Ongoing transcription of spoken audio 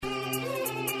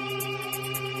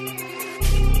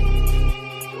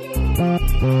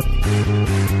You're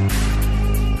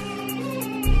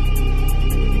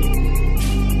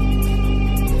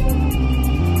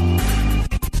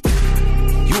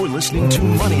listening to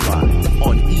Moneyline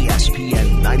on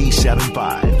ESPN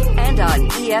 97.5. And on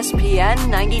ESPN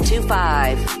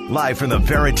 92.5. Live from the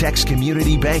Veritex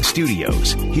Community Bank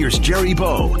Studios, here's Jerry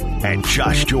Bow and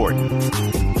Josh Jordan.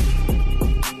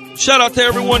 Shout out to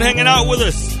everyone hanging out with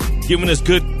us, giving us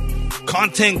good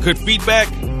content, good feedback.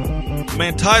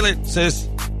 Man, Tyler says,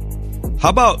 how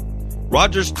about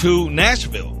Rodgers to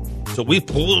Nashville? So we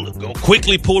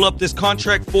quickly pull up this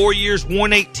contract, 4 years,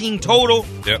 118 total.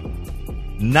 Yep.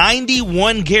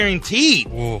 91 guaranteed.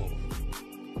 Whoa.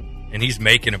 And he's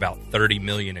making about $30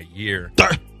 million a year.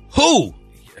 Who?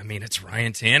 I mean, it's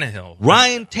Ryan Tannehill.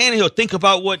 Ryan Tannehill. Think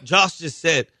about what Josh just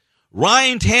said.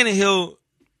 Ryan Tannehill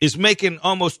is making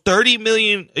almost $30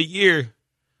 million a year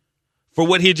for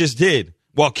what he just did,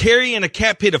 while carrying a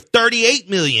cap hit of $38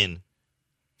 million.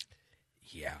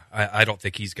 Yeah, I don't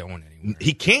think he's going anywhere.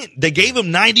 He can't. They gave him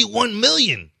 $91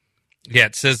 million. Yeah,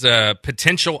 it says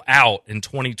potential out in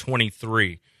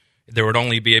 2023. There would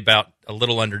only be about a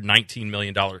little under $19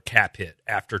 million cap hit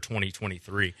after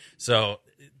 2023. So,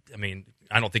 I mean,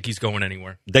 I don't think he's going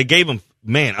anywhere. They gave him,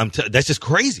 man, that's just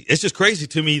crazy. It's just crazy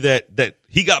to me that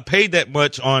he got paid that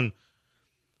much on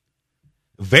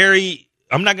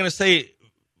I'm not going to say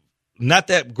not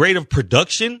that great of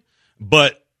production,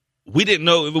 but we didn't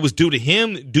know if it was due to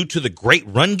him, due to the great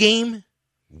run game.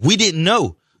 We didn't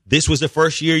know. This was the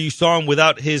first year you saw him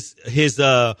without his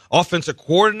offensive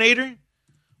coordinator.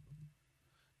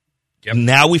 Yep.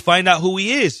 Now we find out who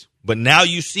he is. But now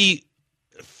you see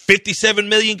 $57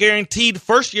 million guaranteed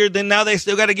first year. Then now they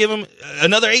still got to give him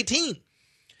another 18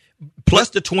 plus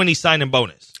the 20 signing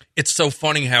bonus. It's so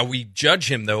funny how we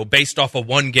judge him, though, based off of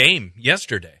one game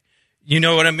yesterday. You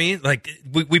know what I mean? Like,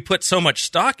 we put so much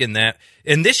stock in that.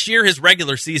 And this year, his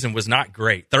regular season was not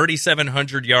great.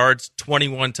 3,700 yards,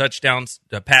 21 touchdowns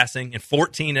passing, and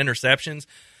 14 interceptions.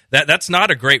 That's not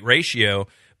a great ratio.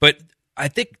 But I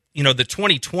think, the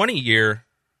 2020 year,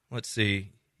 let's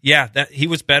see. Yeah, he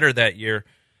was better that year.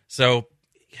 So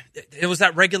it was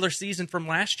that regular season from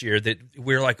last year that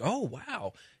we were like, oh,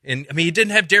 wow. And, I mean, he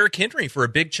didn't have Derrick Henry for a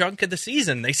big chunk of the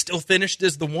season. They still finished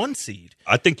as the 1 seed.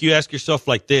 I think you ask yourself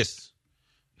like this.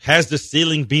 Has the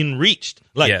ceiling been reached?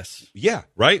 Yes. Yeah,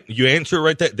 right? You answer it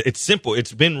right there. It's simple.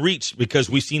 It's been reached because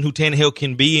we've seen who Tannehill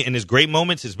can be in his great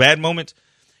moments, his bad moments.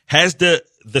 Has the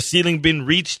ceiling been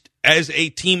reached as a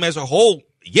team as a whole?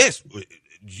 Yes.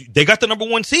 They got the number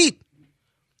 1 seed.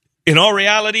 In all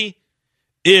reality,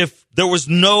 if there was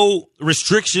no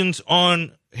restrictions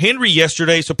on Henry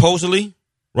yesterday, supposedly,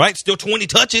 right? Still 20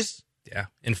 touches. Yeah.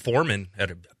 And Foreman had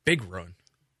a big run.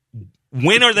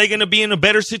 When are they going to be in a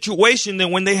better situation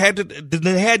than when they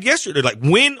had yesterday? Like,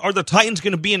 when are the Titans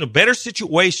going to be in a better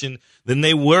situation than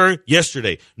they were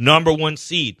yesterday? Number 1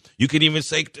 seed. You could even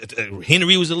say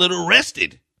Henry was a little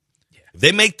rested. Yeah. If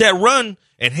they make that run,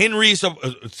 and Henry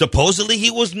supposedly he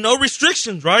was no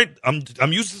restrictions, right? I'm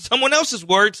using someone else's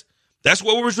words. That's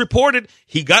what was reported.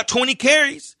 He got 20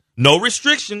 carries, no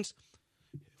restrictions,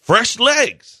 fresh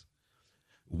legs.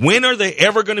 When are they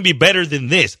ever going to be better than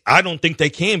this? I don't think they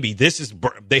can be.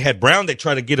 They had Brown. They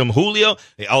tried to get him Julio,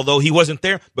 although he wasn't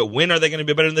there. But when are they going to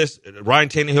be better than this? Ryan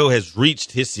Tannehill has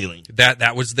reached his ceiling.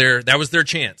 That was their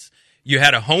chance. You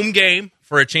had a home game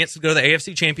for a chance to go to the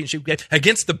AFC Championship game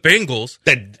against the Bengals.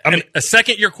 A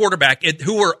second-year quarterback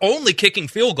who were only kicking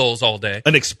field goals all day.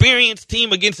 An experienced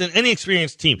team against an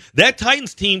inexperienced team. That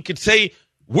Titans team could say,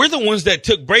 we're the ones that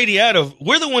took Brady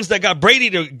we're the ones that got Brady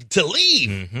to leave.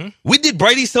 Mm-hmm. We did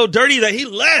Brady so dirty that he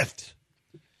left.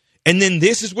 And then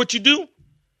this is what you do?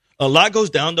 A lot goes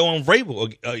down, though, on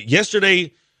Vrabel.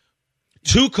 Yesterday,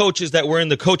 2 coaches that were in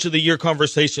the Coach of the Year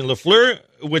conversation, LaFleur,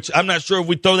 which I'm not sure if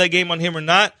we throw that game on him or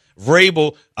not.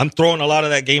 Vrabel, I'm throwing a lot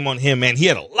of that game on him, man. He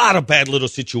had a lot of bad little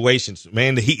situations,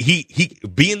 man. He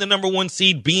being the number 1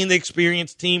 seed, being the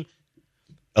experienced team,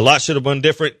 a lot should have been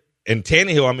different. And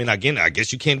Tannehill, I mean, again, I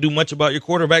guess you can't do much about your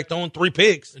quarterback throwing 3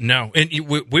 picks. No, and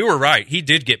we were right. He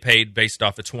did get paid based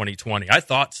off of 2020. I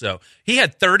thought so. He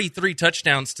had 33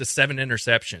 touchdowns to 7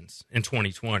 interceptions in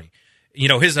 2020.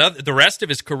 The rest of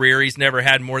his career, he's never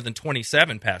had more than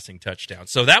 27 passing touchdowns.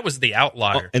 So that was the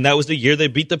outlier. And that was the year they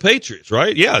beat the Patriots,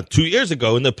 right? Yeah, 2 years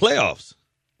ago in the playoffs.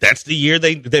 That's the year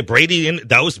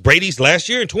that was Brady's last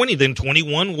year in 20. Then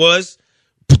 21 was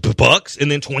Bucks,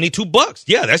 and then 22 Bucks.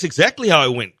 Yeah, that's exactly how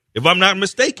it went, if I'm not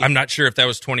mistaken. I'm not sure if that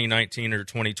was 2019 or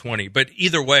 2020, but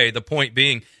either way, the point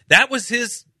being, that was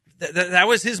his that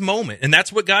was his moment, and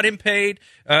that's what got him paid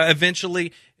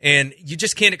eventually. And you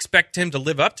just can't expect him to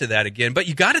live up to that again. But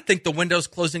you got to think the window's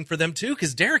closing for them too,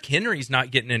 because Derrick Henry's not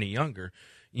getting any younger.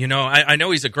 You know, I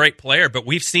know he's a great player, but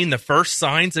we've seen the first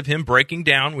signs of him breaking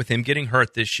down with him getting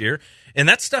hurt this year, and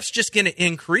that stuff's just going to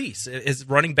increase as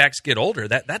running backs get older.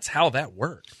 That's how that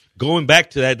works. Going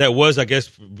back to that was, I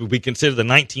guess, we consider the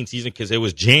 19th season because it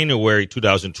was January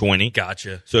 2020.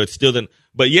 Gotcha. So it's still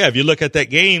but yeah, if you look at that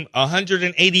game,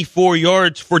 184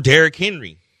 yards for Derrick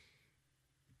Henry.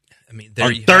 I mean,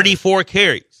 on 34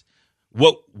 carries.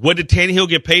 What did Tannehill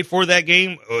get paid for that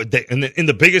game? In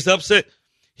the biggest upset,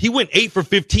 he went 8 for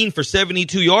 15 for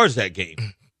 72 yards that game.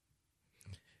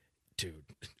 Dude,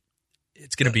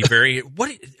 it's going to be very.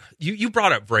 You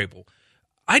brought up Vrabel.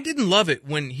 I didn't love it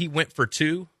when he went for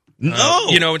 2.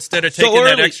 No, instead of taking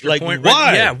that extra point. Why?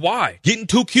 Right? Yeah, why? Getting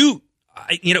too cute.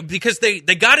 Because they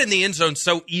got in the end zone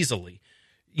so easily.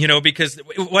 Because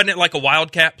wasn't it like a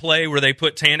wildcat play where they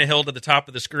put Tannehill to the top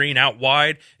of the screen out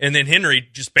wide, and then Henry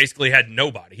just basically had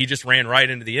nobody. He just ran right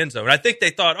into the end zone. I think they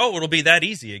thought, it'll be that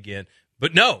easy again.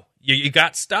 But no, you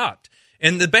got stopped.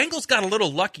 And the Bengals got a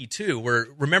little lucky, too, where,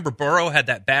 remember, Burrow had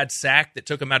that bad sack that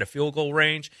took him out of field goal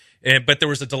range, but there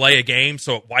was a delay of game,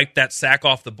 so it wiped that sack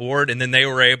off the board, and then they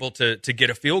were able to get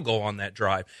a field goal on that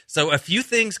drive. So a few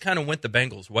things kind of went the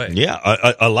Bengals' way. Yeah,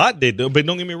 a lot did, but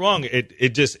don't get me wrong.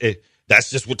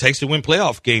 That's just what takes to win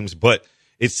playoff games. But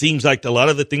it seems like a lot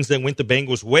of the things that went the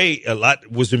Bengals' way, a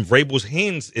lot was in Vrabel's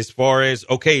hands as far as,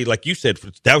 okay, like you said,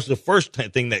 that was the first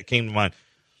thing that came to mind.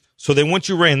 So then once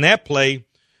you ran that play,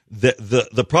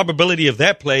 the probability of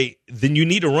that play, then you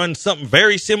need to run something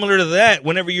very similar to that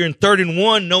whenever you're in 3rd and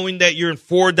 1, knowing that you're in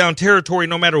 4 down territory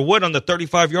no matter what on the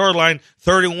 35-yard line,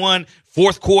 3rd and 1,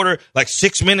 fourth quarter, like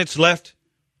 6 minutes left.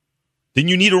 Then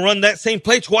you need to run that same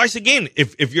play twice again.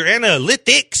 If your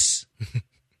analytics,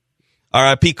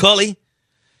 R.I.P. Cully,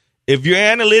 if your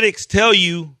analytics tell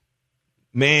you,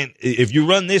 man, if you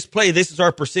run this play, this is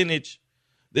our percentage,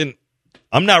 then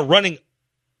I'm not running.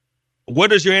 What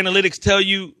does your analytics tell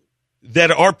you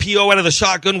that RPO out of the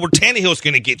shotgun where Tannehill's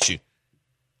going to get you?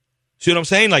 See what I'm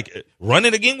saying? Like, run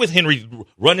it again with Henry.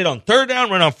 Run it on 3rd down,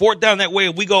 run on 4th down. That way,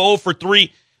 if we go 0 for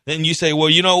 3, then you say, well,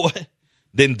 you know what?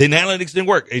 Then analytics didn't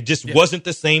work. It just wasn't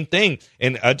the same thing.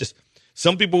 And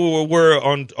some people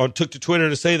took to Twitter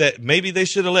to say that maybe they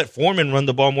should have let Foreman run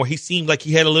the ball more. He seemed like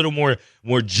he had a little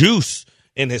more juice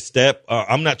in his step.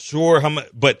 I'm not sure how much,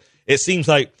 but it seems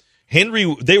like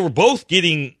Henry, they were both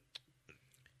getting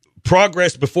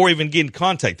progress before even getting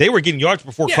contact. They were getting yards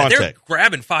before contact. They're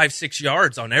grabbing 5-6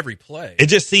 yards on every play. It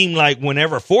just seemed like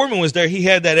whenever Foreman was there, he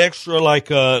had that extra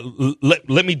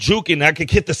let me juke and I could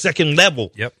hit the second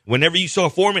level. Yep. Whenever you saw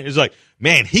Foreman, it's like,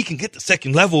 man, he can get the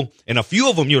second level. And a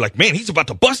few of them, you're like, man, he's about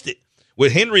to bust it.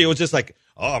 With Henry, it was just like,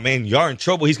 oh man, you're in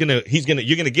trouble. You're gonna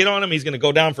get on him. He's gonna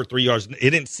go down for 3 yards. It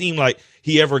didn't seem like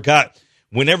he ever got.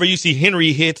 Whenever you see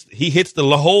Henry he hits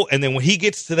the hole, and then when he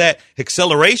gets to that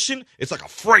acceleration, it's like a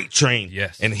freight train.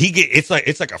 Yes, and it's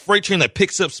like a freight train that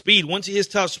picks up speed. Once he hits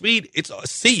top speed, it's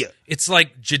see ya. It's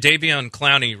like Jadeveon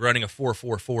Clowney running a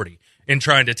 4.40 and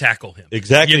trying to tackle him.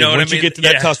 Exactly. You know Once what I mean? You get to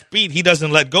that top speed, he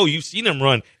doesn't let go. You've seen him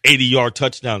run 80-yard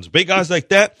touchdowns. Big guys like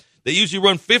that, they usually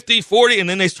run 50, 40, and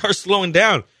then they start slowing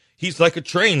down. He's like a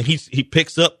train. He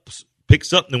picks up,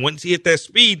 and then once he hit that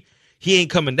speed, he ain't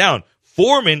coming down.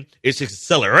 Foreman, it's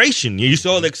acceleration. You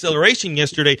saw the acceleration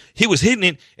yesterday. He was hitting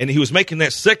it, and he was making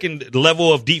that second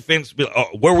level of defense.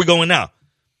 Where are we going now?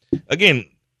 Again,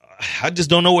 I just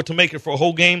don't know what to make it for a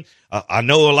whole game. I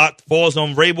know a lot falls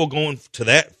on Vrabel going to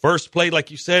that first play,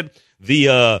 like you said,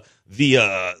 the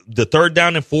 3rd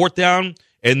down and 4th down,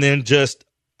 and then just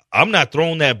I'm not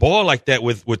throwing that ball like that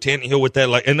with Tannehill with that.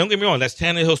 And don't get me wrong, that's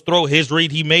Tannehill's throw, his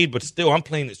read he made, but still I'm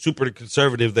playing it super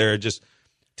conservative there. Just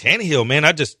Tannehill, man,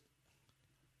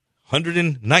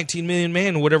 119 million,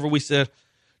 man, or whatever we said,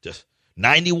 just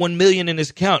 91 million in his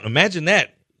account. Imagine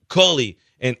that, Culley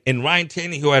and Ryan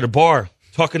Tannehill at a bar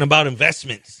talking about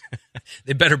investments.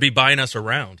 They better be buying us a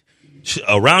round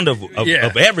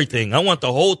of everything. I want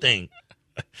the whole thing.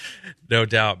 No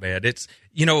doubt, man. It's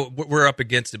we're up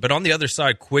against it, but on the other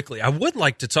side, quickly, I would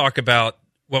like to talk about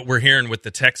what we're hearing with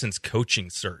the Texans coaching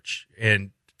search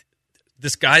and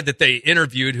this guy that they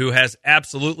interviewed who has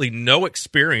absolutely no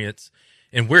experience.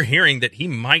 And we're hearing that he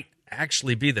might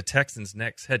actually be the Texans'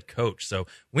 next head coach. So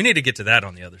we need to get to that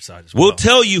on the other side as well. We'll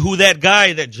tell you who that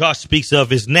guy that Josh speaks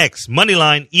of is next.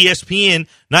 Moneyline, ESPN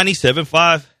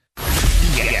 97.5.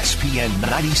 ESPN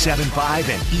 97.5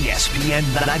 and ESPN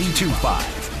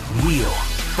 92.5. Real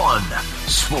fun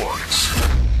sports.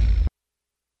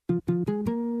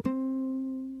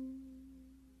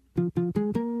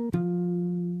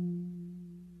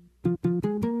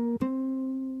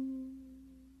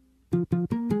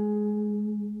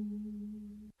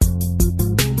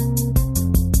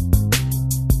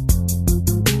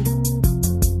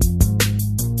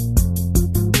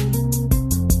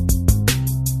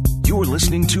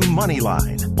 to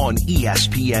Moneyline on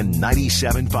ESPN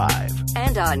 97.5.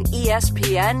 And on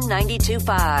ESPN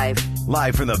 92.5.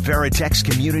 Live from the Veritex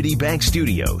Community Bank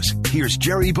Studios, here's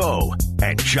Jerry Bow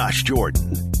and Josh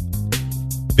Jordan.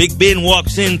 Big Ben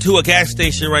walks into a gas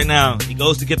station right now. He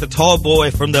goes to get the tall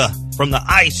boy from the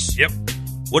ice. Yep.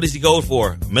 What does he go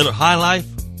for? Miller High Life?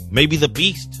 Maybe the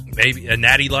Beast? Maybe a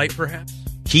Natty Light, perhaps?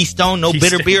 Keystone, no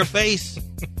bitter beer face?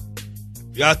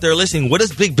 You're out there listening. What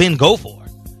does Big Ben go for?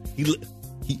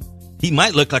 He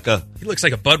might look like He looks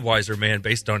like a Budweiser man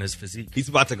based on his physique. He's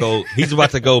about to go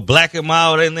black and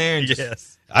mild in there and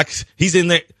he's in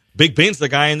there. Big Ben's the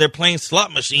guy in there playing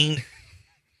slot machine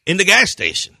in the gas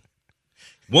station.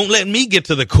 Won't let me get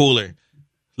to the cooler.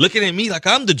 Looking at me like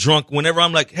I'm the drunk whenever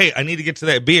I'm like, hey, I need to get to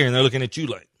that beer. And they're looking at you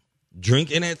like,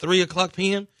 drinking at 3 o'clock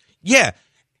p.m.? Yeah.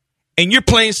 And you're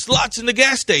playing slots in the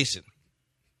gas station.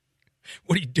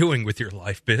 What are you doing with your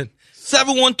life, Ben?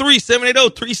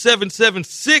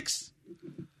 713-780-3776.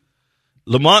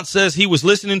 Lamont says he was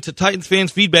listening to Titans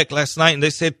fans' feedback last night, and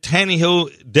they said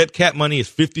Tannehill dead cap money is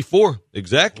 54.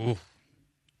 Exactly. Ooh.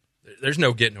 There's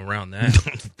no getting around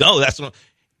that. No, that's not.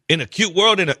 In a cute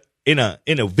world, in a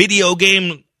video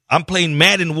game, I'm playing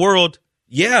Madden World.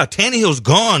 Yeah, Tannehill's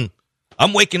gone.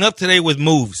 I'm waking up today with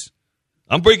moves.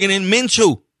 I'm bringing in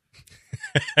Minshew.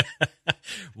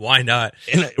 Why not?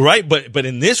 Right, but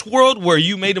in this world where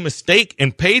you made a mistake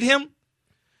and paid him,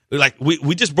 like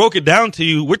we just broke it down to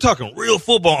you. We're talking real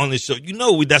football on this show. You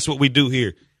know that's what we do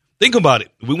here. Think about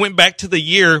it. We went back to the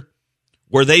year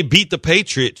where they beat the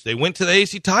Patriots. They went to the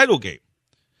AFC title game.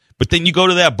 But then you go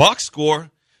to that box score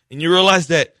and you realize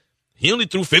that he only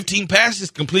threw 15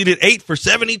 passes, completed 8 for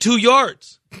 72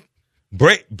 yards.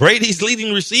 Brady's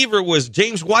leading receiver was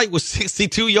James White with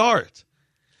 62 yards.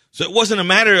 So it wasn't a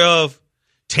matter of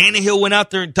Tannehill went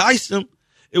out there and diced him.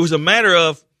 It was a matter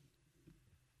of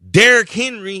Derrick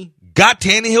Henry got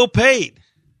Tannehill paid.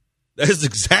 That is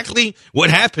exactly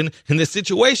what happened in this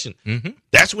situation. Mm-hmm.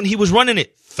 That's when he was running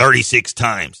it 36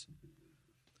 times.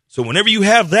 So whenever you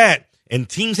have that and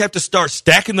teams have to start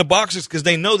stacking the boxes because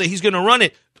they know that he's going to run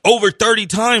it over 30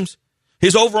 times,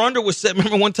 his over-under was set.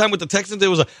 Remember one time with the Texans, I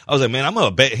was like, man, I'm going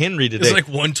to bet Henry today. It was like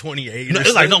 128 No, it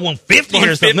was like 150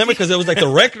 or something. Remember, because it was like the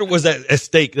record was at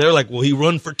stake. They were like, well, he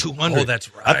run for 200. Oh,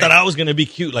 that's right. I thought I was going to be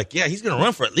cute. Like, yeah, he's going to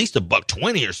run for at least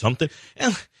 $120 or something.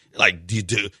 And like,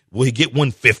 will he get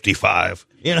 155?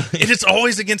 You know, and it's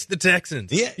always against the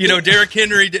Texans. Yeah, you know, Derrick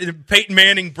Henry, Peyton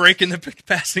Manning breaking the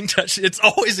passing touch. It's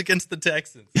always against the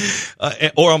Texans.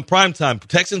 Or on primetime.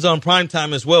 Texans on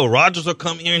primetime as well. Rodgers will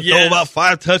come here and throw about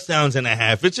 5 touchdowns and a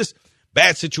half. It's just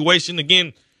bad situation.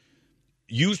 Again,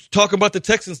 you talk about the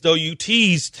Texans, though. You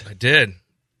teased. I did.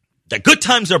 That good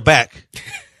times are back.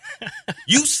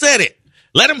 You said it.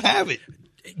 Let them have it.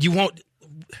 You won't.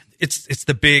 It's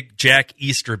the big Jack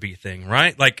Easterby thing,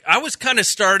 right? Like, I was kind of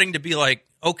starting to be like,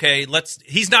 okay,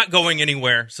 he's not going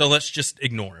anywhere, so let's just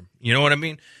ignore him. You know what I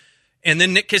mean? And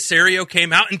then Nick Caserio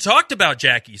came out and talked about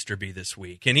Jack Easterby this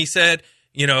week. And he said,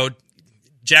 you know,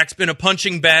 Jack's been a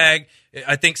punching bag.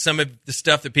 I think some of the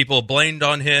stuff that people have blamed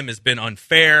on him has been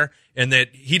unfair, and that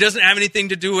he doesn't have anything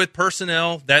to do with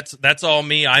personnel. That's all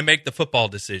me. I make the football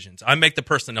decisions. I make the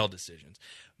personnel decisions.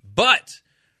 But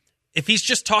if he's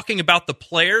just talking about the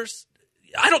players,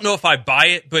 I don't know if I buy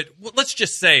it, but let's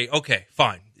just say, okay,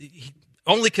 fine.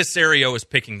 Only Caserio is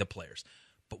picking the players.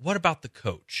 But what about the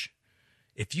coach?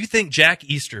 If you think Jack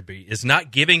Easterby is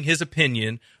not giving his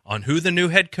opinion on who the new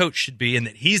head coach should be and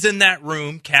that he's in that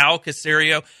room, Cal,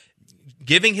 Caserio,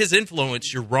 giving his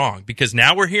influence, you're wrong. Because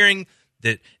now we're hearing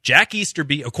that Jack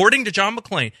Easterby, according to John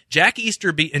McClain, Jack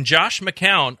Easterby and Josh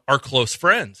McCown are close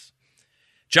friends.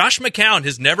 Josh McCown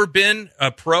has never been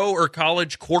a pro or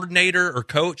college coordinator or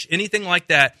coach, anything like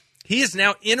that. He is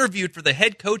now interviewed for the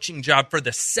head coaching job for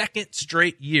the second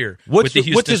straight year. What's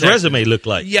his resume look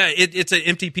like? Yeah, it's an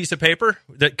empty piece of paper.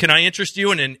 Can I interest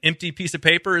you in an empty piece of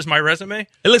paper as my resume?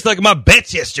 It looks like my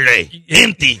bets yesterday.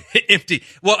 Empty. Empty.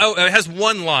 Well, it has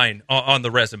one line on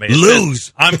the resume. It Lose.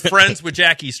 says, I'm friends with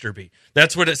Jack Easterby.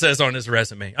 That's what it says on his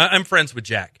resume. I'm friends with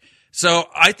Jack. So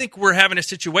I think we're having a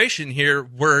situation here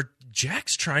where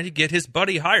Jack's trying to get his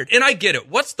buddy hired. And I get it.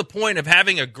 What's the point of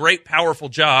having a great, powerful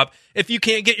job if you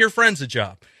can't get your friends a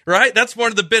job, right? That's one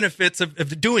of the benefits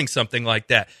of doing something like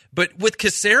that. But with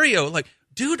Caserio, like,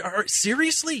 dude,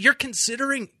 seriously? You're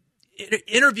considering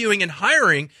interviewing and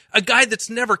hiring a guy that's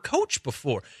never coached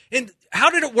before? And how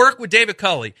did it work with David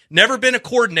Culley? Never been a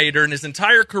coordinator in his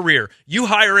entire career. You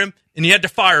hire him, and you had to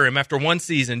fire him after one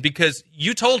season because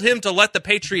you told him to let the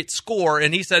Patriots score,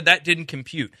 and he said that didn't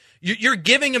compute. You're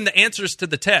giving him the answers to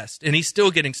the test, and he's still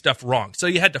getting stuff wrong. So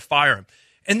you had to fire him.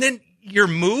 And then your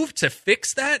move to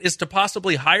fix that is to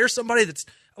possibly hire somebody that's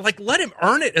like, let him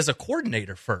earn it as a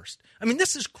coordinator first. I mean,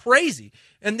 this is crazy.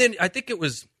 And then I think it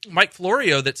was Mike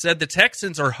Florio that said the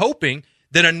Texans are hoping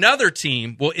that another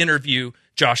team will interview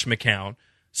Josh McCown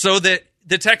so that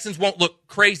the Texans won't look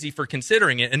crazy for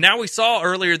considering it. And now we saw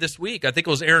earlier this week, I think it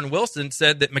was Aaron Wilson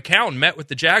said that McCown met with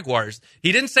the Jaguars.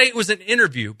 He didn't say it was an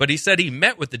interview, but he said he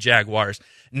met with the Jaguars.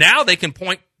 Now they can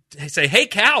say, hey,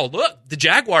 Cal, look, the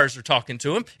Jaguars are talking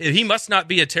to him. He must not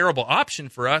be a terrible option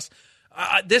for us.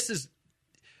 This is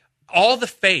all the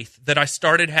faith that I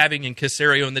started having in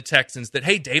Caserio and the Texans that,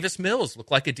 hey, Davis Mills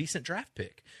looked like a decent draft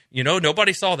pick.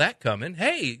 Nobody saw that coming.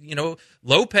 Hey,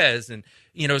 Lopez and,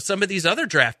 some of these other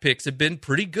draft picks have been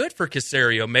pretty good for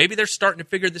Caserio. Maybe they're starting to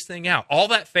figure this thing out. All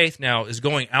that faith now is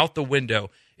going out the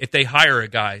window if they hire a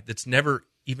guy that's never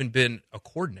even been a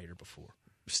coordinator before.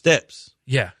 Steps.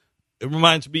 Yeah. It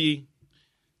reminds me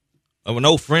of an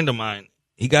old friend of mine.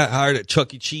 He got hired at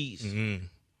Chuck E. Cheese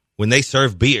when they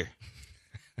served beer.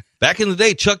 Back in the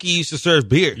day, Chuck E. used to serve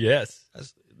beer. Yes.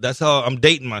 That's how I'm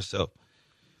dating myself.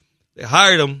 They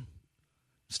hired him.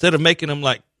 Instead of making him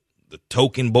like the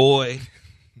token boy,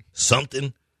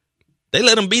 something, they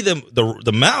let him be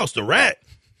the mouse, the rat.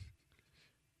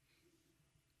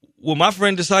 Well, my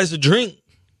friend decides to drink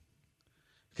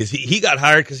because he got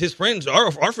hired because his friends,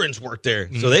 our friends worked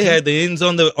there. So they had the ends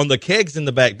on the kegs in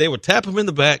the back. They would tap him in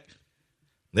the back.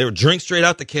 They would drink straight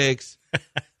out the kegs.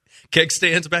 Keg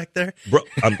stands back there? Bro,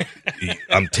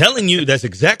 I'm telling you, that's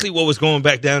exactly what was going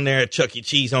back down there at Chuck E.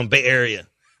 Cheese on Bay Area.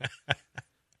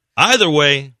 Either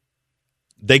way,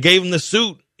 they gave him the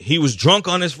suit. He was drunk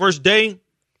on his first day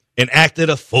and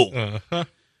acted a fool. Uh-huh.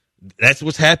 That's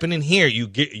what's happening here. You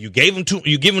give him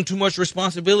too much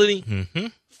responsibility. Mm-hmm.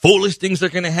 Foolish things are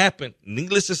going to happen.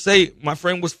 Needless to say, my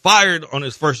friend was fired on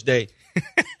his first day.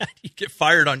 You get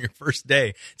fired on your first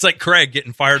day. It's like Craig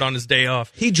getting fired on his day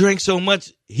off. He drank so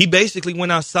much, he basically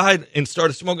went outside and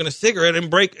started smoking a cigarette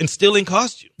and still in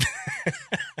costume.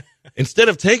 Instead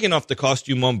of taking off the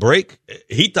costume on break,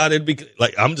 he thought it'd be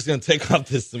like, I'm just going to take off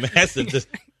this mask and just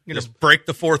break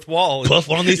the fourth wall. Puff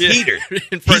on this heater.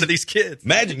 In front of these kids.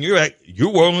 Imagine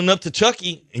you're rolling up to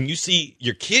Chucky and you see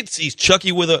your kid sees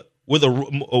Chucky with a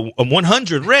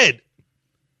 100 red.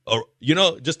 Or,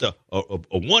 just a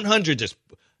 100, just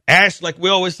ash, like we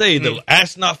always say, the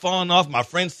ash not falling off. My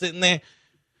friend's sitting there,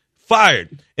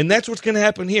 fired. And that's what's going to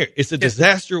happen here. It's a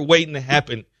disaster waiting to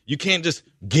happen. You can't just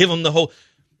give them the whole,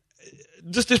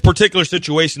 just this particular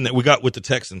situation that we got with the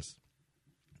Texans.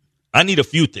 I need a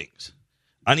few things.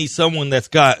 I need someone that's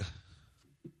got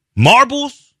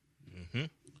marbles. Mm-hmm.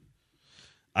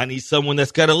 I need someone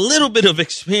that's got a little bit of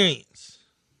experience.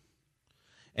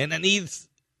 And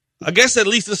I guess at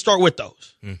least let's start with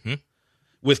those. Mm-hmm.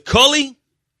 With Culley,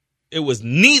 it was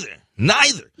neither.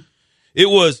 It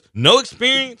was no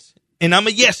experience, and I'm a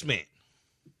yes man.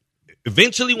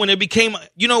 Eventually, when it became,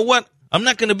 you know what? I'm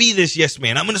not going to be this yes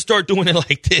man. I'm going to start doing it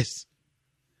like this.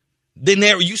 Then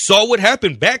you saw what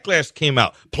happened. Backlash came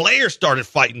out. Players started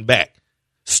fighting back.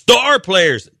 Star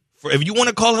players, if you want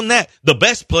to call them that, the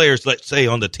best players, let's say,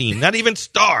 on the team. Not even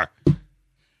star.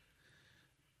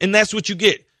 And that's what you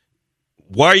get.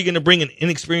 Why are you going to bring an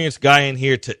inexperienced guy in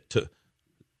here to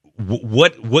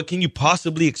what can you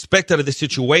possibly expect out of the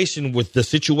situation with the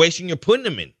situation you're putting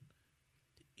him in?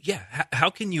 Yeah, how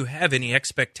can you have any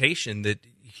expectation that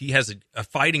he has a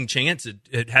fighting chance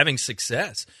at having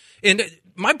success? And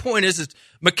my point is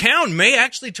McCown may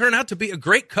actually turn out to be a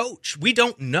great coach. We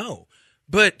don't know.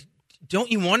 But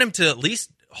don't you want him to at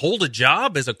least hold a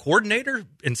job as a coordinator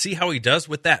and see how he does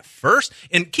with that first?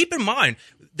 And keep in mind,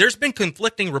 there's been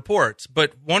conflicting reports,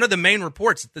 but one of the main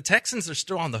reports, the Texans are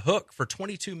still on the hook for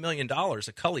 $22 million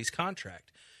of Culley's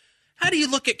contract. How do you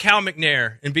look at Cal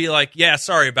McNair and be like, yeah,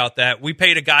 sorry about that. We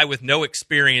paid a guy with no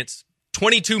experience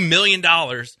 $22 million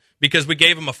because we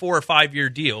gave him a 4 or 5 year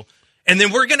deal. And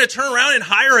then we're going to turn around and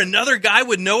hire another guy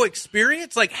with no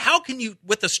experience? Like, how can you,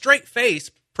 with a straight face,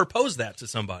 propose that to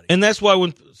somebody? And that's why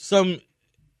when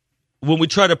we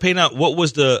try to paint out what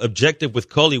was the objective with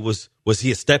Culley, was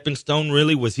he a stepping stone,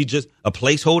 really? Was he just a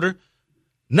placeholder?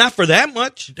 Not for that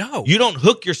much. No. You don't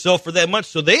hook yourself for that much.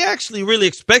 So they actually really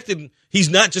expected he's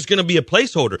not just going to be a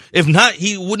placeholder. If not,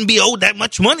 he wouldn't be owed that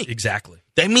much money. Exactly.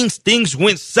 That means things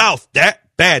went south that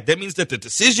bad. That means that the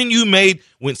decision you made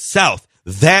went south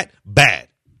that bad.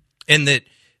 And that,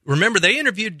 remember, they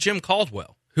interviewed Jim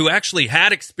Caldwell, who actually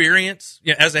had experience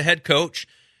as a head coach.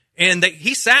 And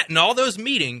he sat in all those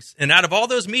meetings, and out of all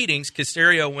those meetings,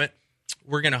 Caserio went,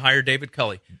 we're going to hire David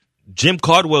Culley. Jim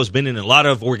Caldwell's been in a lot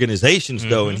of organizations,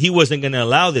 though, and he wasn't going to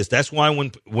allow this. That's why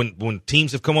when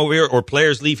teams have come over here or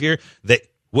players leave here, that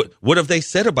What have they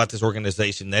said about this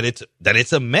organization? That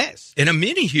it's a mess. And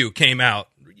Aminihu came out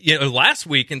last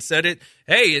week and said it.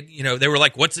 Hey, they were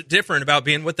like, "What's it different about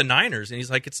being with the Niners?" And he's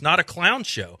like, "It's not a clown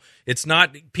show. It's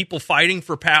not people fighting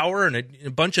for power and a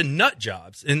bunch of nut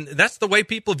jobs." And that's the way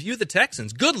people view the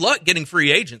Texans. Good luck getting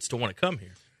free agents to want to come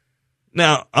here.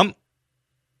 Now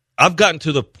I've gotten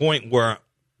to the point where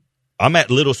I'm at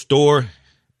little store,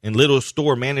 and little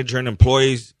store manager and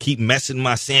employees keep messing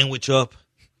my sandwich up.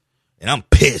 And I'm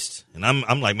pissed. And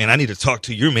I'm like, man, I need to talk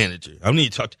to your manager.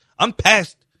 I'm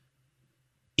past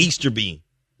Easterby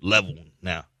level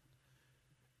now.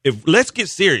 Let's get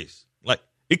serious. Like,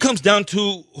 it comes down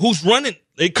to who's running.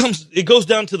 It goes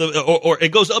down to or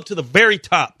it goes up to the very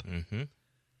top. Mm-hmm.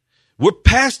 We're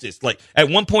past this. Like, at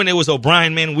one point it was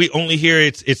O'Brien, man, we only hear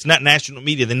it's not national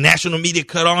media. The national media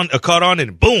caught on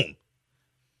and boom.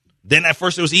 Then at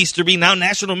first it was Easterby. Now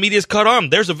national media's caught on.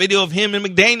 There's a video of him and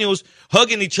McDaniels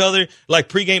hugging each other like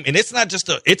pregame. And it's not just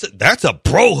that's a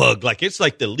bro hug. Like, it's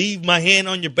like the leave my hand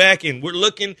on your back and we're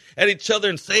looking at each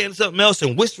other and saying something else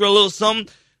and whisper a little something.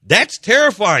 That's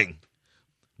terrifying.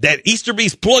 That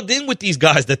Easterby's plugged in with these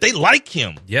guys, that they like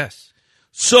him. Yes.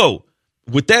 So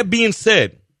with that being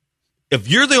said, if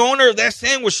you're the owner of that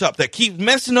sandwich shop that keeps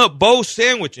messing up Bo's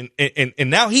sandwich and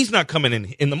now he's not coming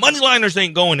in and the money liners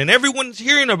ain't going and everyone's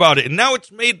hearing about it and now it's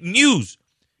made news,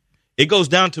 it goes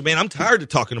down to, man, I'm tired of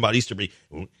talking about Easterby.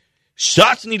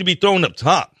 Shots need to be thrown up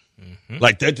top. Mm-hmm.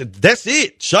 Like, that's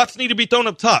it. Shots need to be thrown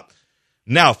up top.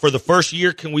 Now, for the first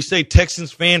year, can we say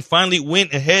Texans fan finally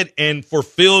went ahead and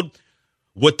fulfilled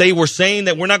what they were saying,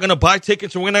 that we're not going to buy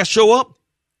tickets and we're not show up?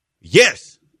 Yes.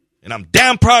 And I'm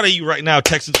damn proud of you right now,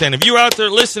 Texans fan. If you're out there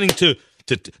listening to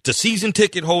season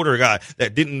ticket holder guy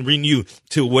that didn't renew,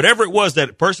 to whatever it was,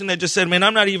 that person that just said, man,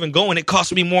 I'm not even going. It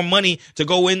costs me more money to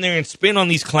go in there and spend on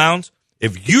these clowns.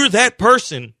 If you're that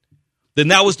person, then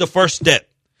that was the first step.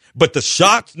 But the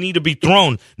shots need to be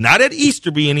thrown, not at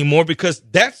Easterby anymore, because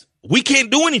we can't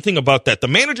do anything about that. The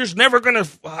manager's never going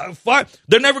to fire.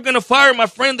 They're never going to fire my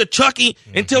friend, the Chucky,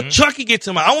 until Chucky gets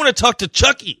him out. I want to talk to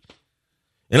Chucky.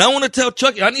 And I want to tell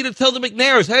Chucky, I need to tell the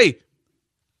McNairs, hey,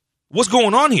 what's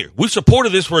going on here? We've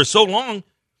supported this for so long.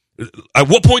 At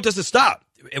what point does it stop?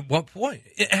 At what point?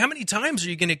 How many times are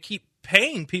you going to keep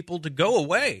paying people to go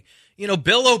away?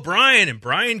 Bill O'Brien and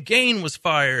Brian Gain was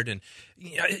fired. And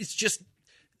it's just,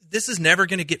 this is never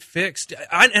going to get fixed.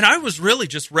 I was really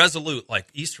just resolute, like,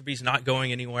 Easterby's not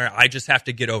going anywhere. I just have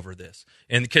to get over this.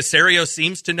 And Caserio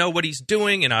seems to know what he's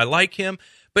doing, and I like him.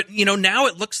 But, now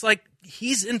it looks like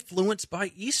he's influenced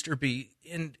by Easterby,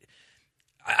 and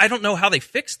I don't know how they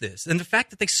fix this. And the fact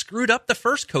that they screwed up the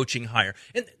first coaching hire.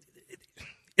 And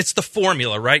it's the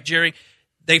formula, right, Jerry?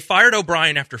 They fired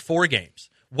O'Brien after 4 games.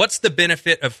 What's the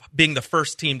benefit of being the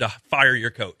first team to fire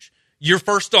your coach? You're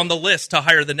first on the list to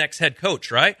hire the next head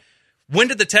coach, right? When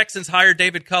did the Texans hire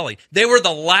David Culley? They were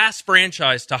the last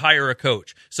franchise to hire a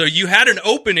coach. So you had an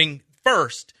opening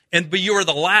first, but you were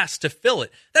the last to fill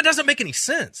it. That doesn't make any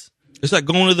sense. It's like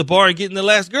going to the bar and getting the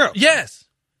last girl. Yes.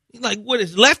 You're like, what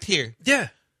is left here? Yeah.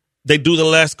 They do the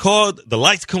last call. The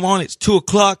lights come on. It's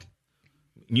 2:00.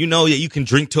 You know that you can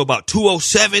drink till about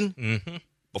 2:07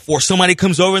 before somebody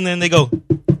comes over, and then they go,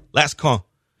 last call.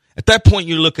 At that point,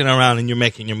 you're looking around and you're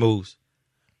making your moves.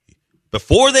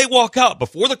 Before they walk out,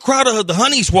 before the crowd of the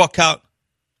honeys walk out,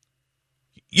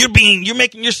 you're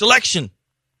making your selection.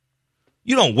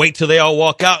 You don't wait till they all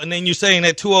walk out, and then you're saying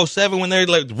at 2:07 when they're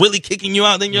like really kicking you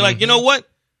out, then you're like, you know what?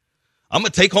 I'm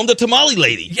going to take home the tamale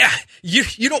lady. Yeah,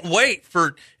 you don't wait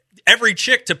for every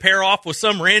chick to pair off with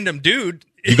some random dude.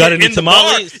 You got any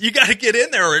tamales? You got to get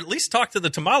in there or at least talk to the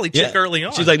tamale chick early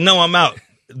on. She's like, no, I'm out.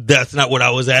 That's not what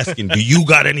I was asking. Do you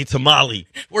got any tamale?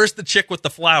 Where's the chick with the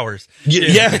flowers?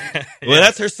 Yeah. Well,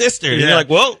 that's her sister. And you're like,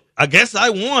 well, I guess I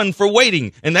won for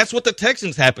waiting. And that's what the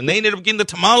Texans happened. They ended up getting the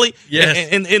tamale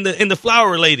and the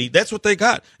flower lady. That's what they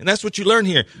got. And that's what you learn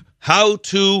here. How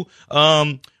to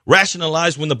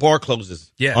rationalize when the bar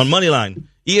closes. Yes. On Moneyline.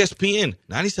 ESPN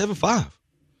 97.5.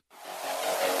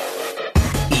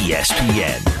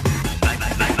 ESPN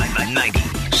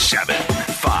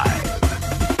 97.5.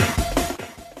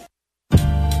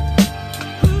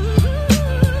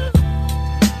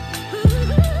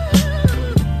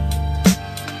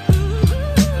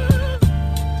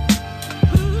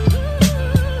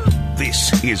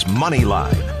 This is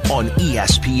Moneyline on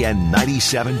ESPN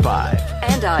 97.5.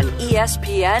 And on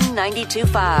ESPN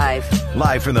 92.5.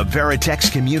 Live from the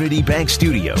Veritex Community Bank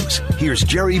Studios, here's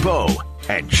Jerry Bow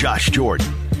and Josh Jordan.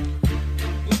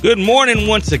 Good morning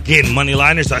once again,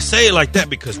 Moneyliners. I say it like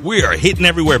that because we are hitting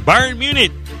everywhere. Bayern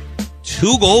Munich,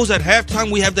 2 goals at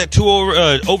halftime. We have that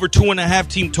over 2.5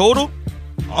 team total.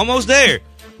 Almost there.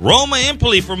 Roma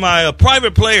Empoli for my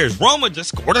private players. Roma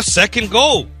just scored a second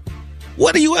goal.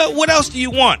 What else do you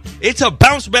want? It's a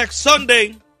bounce back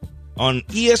Sunday on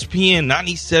ESPN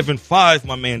 97.5.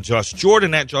 My man Josh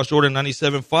Jordan at Josh Jordan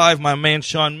 97.5. My man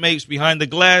Sean Mapes behind the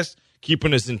glass,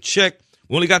 keeping us in check.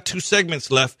 We only got 2 segments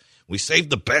left. We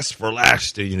saved the best for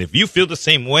last. And if you feel the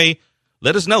same way,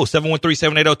 let us know.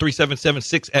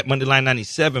 713-780-3776 at Moneyline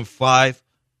 97.5.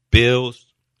 Bills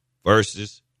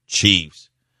versus Chiefs.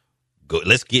 Go,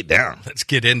 let's get down. Let's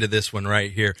get into this one right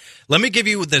here. Let me give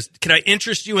you this. Can I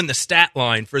interest you in the stat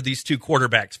line for these 2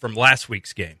 quarterbacks from last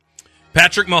week's game?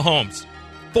 Patrick Mahomes,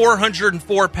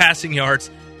 404 passing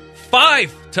yards,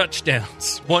 5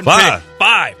 touchdowns. 1 pick.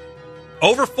 5.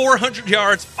 Over 400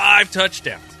 yards, 5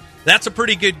 touchdowns. That's a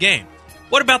pretty good game.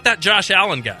 What about that Josh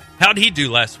Allen guy? How'd he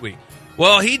do last week?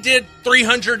 Well, he did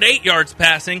 308 yards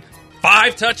passing,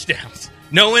 5 touchdowns,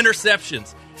 no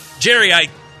interceptions. Jerry, I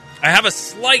have a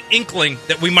slight inkling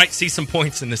that we might see some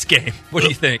points in this game. What do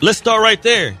you think? Let's start right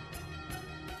there.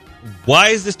 Why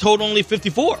is this total only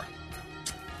 54?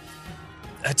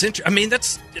 That's interesting. I mean,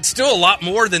 it's still a lot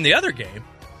more than the other game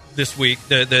this week.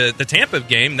 The Tampa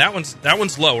game, that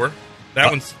one's lower.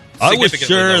 That one's I was significantly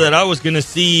sure lower. that I was going to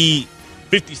see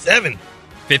 57.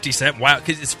 57. Wow,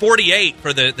 because it's 48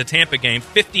 for the Tampa game,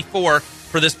 54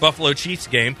 for this Buffalo Chiefs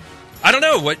game. I don't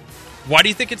know why do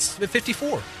you think it's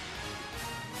 54?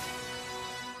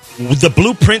 The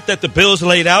blueprint that the Bills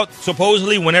laid out,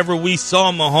 supposedly, whenever we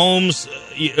saw Mahomes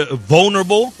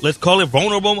vulnerable, let's call it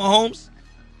vulnerable Mahomes,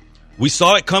 we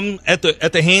saw it come at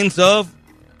the hands of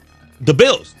the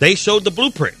Bills. They showed the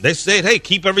blueprint. They said, hey,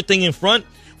 keep everything in front.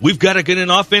 We've got to get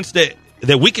an offense that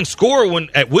we can score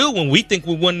at will when we think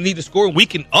we need to score. We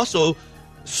can also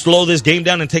slow this game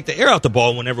down and take the air out the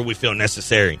ball whenever we feel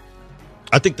necessary.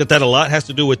 I think that a lot has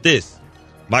to do with this.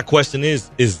 My question is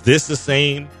this the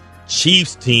same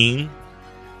Chiefs team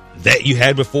that you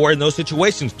had before in those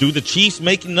situations? Do the Chiefs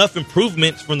make enough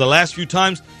improvements from the last few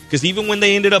times? Because even when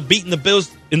they ended up beating the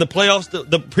Bills in the playoffs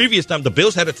the previous time, the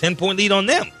Bills had a 10-point lead on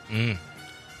them.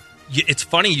 It's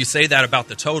funny you say that about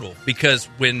the total, because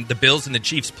when the Bills and the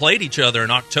Chiefs played each other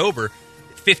in October,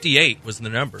 58 was the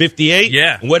number. 58?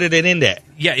 Yeah. What did it end at?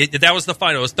 Yeah, that was the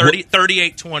final. It was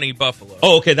 38-20 Buffalo.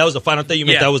 Oh, okay, that was the final thing. You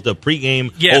meant that was the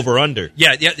pregame over-under.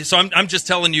 Yeah. So I'm just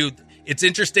telling you, it's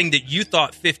interesting that you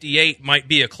thought 58 might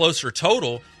be a closer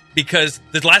total, because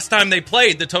the last time they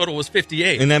played, the total was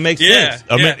 58. And that makes sense.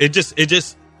 I mean, it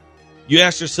just you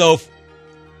ask yourself,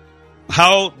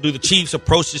 how do the Chiefs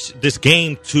approach this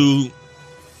game to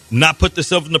not put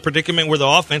themselves in the predicament where the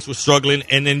offense was struggling,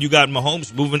 and then you got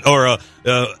Mahomes moving or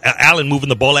Allen moving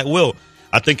the ball at will?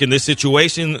 I think in this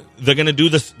situation, they're going to do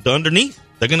the underneath.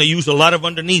 They're going to use a lot of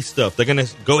underneath stuff. They're going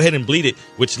to go ahead and bleed it,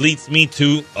 which leads me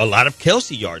to a lot of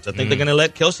Kelsey yards. I think they're going to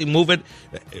let Kelsey move it.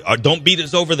 Don't beat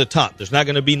us over the top. There's not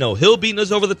going to be no Hill beating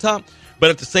us over the top. But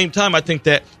at the same time, I think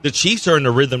that the Chiefs are in the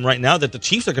rhythm right now, that the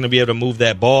Chiefs are going to be able to move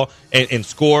that ball and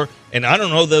score. And I don't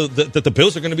know that the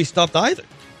Bills are going to be stopped either.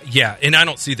 Yeah, and I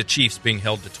don't see the Chiefs being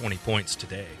held to 20 points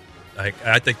today.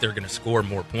 I think they're going to score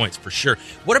more points for sure.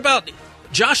 What about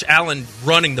Josh Allen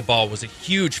running the ball was a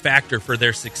huge factor for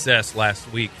their success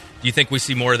last week. Do you think we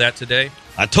see more of that today?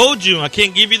 I told you, I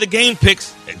can't give you the game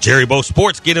picks. Jerry Bo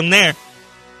Sports, get him there.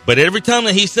 But every time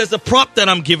that he says a prop that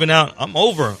I'm giving out, I'm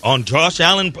over on Josh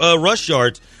Allen rush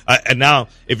yards. And now,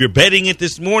 if you're betting it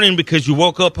this morning because you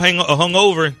woke up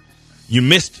hungover, you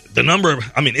missed the number.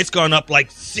 I mean, it's gone up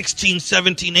like 16,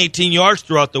 17, 18 yards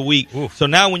throughout the week. Oof. So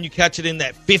now when you catch it in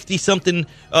that 50-something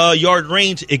yard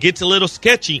range, it gets a little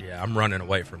sketchy. Yeah, I'm running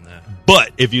away from that.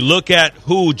 But if you look at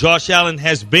who Josh Allen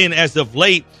has been as of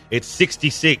late, it's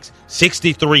 66,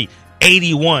 63,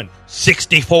 81,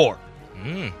 64.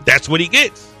 That's what he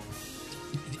gets.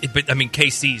 But, I mean,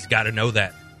 KC's got to know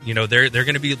that. You know, they're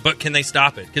going to be, but can they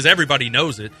stop it? Because everybody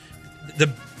knows it.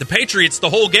 The Patriots, the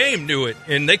whole game knew it,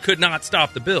 and they could not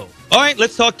stop the Bills. All right,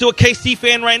 let's talk to a KC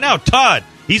fan right now. Todd,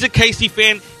 he's a KC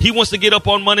fan. He wants to get up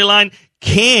on money line.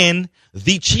 Can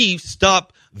the Chiefs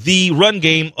stop the run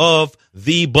game of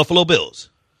the Buffalo Bills?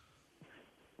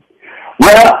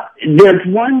 Well, there's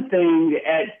one thing,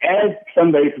 as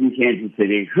somebody from Kansas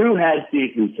City who had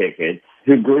season tickets,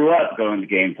 who grew up going to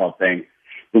games all thing,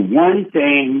 the one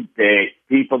thing that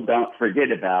people don't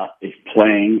forget about is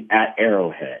playing at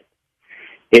Arrowhead.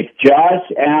 If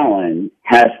Josh Allen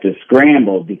has to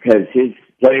scramble because his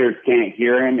players can't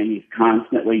hear him and he's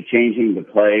constantly changing the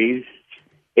plays,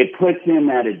 it puts him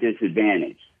at a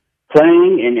disadvantage.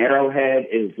 Playing in Arrowhead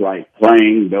is like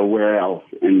playing nowhere else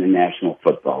in the National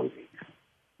Football League.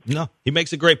 No, he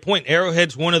makes a great point.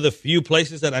 Arrowhead's one of the few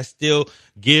places that I still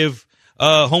give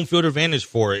home field advantage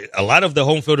for it. A lot of the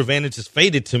home field advantage is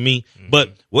faded to me,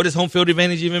 but what does home field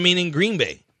advantage even mean in Green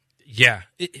Bay? Yeah.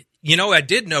 I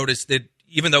did notice that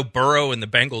even though Burrow and the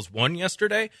Bengals won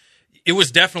yesterday, it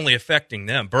was definitely affecting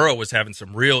them. Burrow was having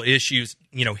some real issues,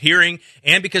 hearing,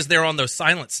 and because they're on those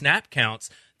silent snap counts,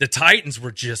 the Titans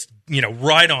were just,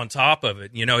 right on top of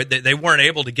it. They weren't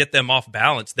able to get them off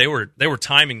balance. They were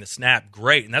timing the snap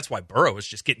great, and that's why Burrow was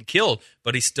just getting killed,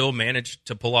 but he still managed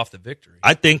to pull off the victory.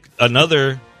 I think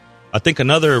another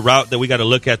route that we got to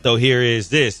look at, though, here is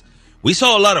this. We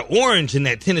saw a lot of orange in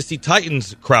that Tennessee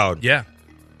Titans crowd. Yeah.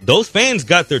 Those fans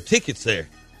got their tickets there.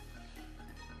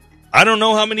 I don't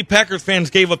know how many Packers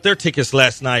fans gave up their tickets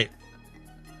last night.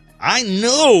 I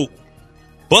know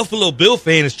Buffalo Bill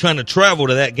fan is trying to travel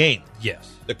to that game.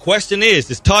 Yes. The question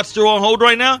is Todd still on hold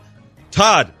right now?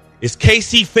 Todd, is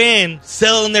KC fan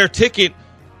selling their ticket?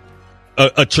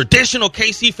 A traditional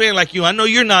KC fan like you, I know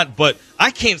you're not, but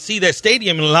I can't see that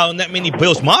stadium allowing that many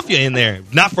Bills Mafia in there,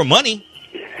 not for money.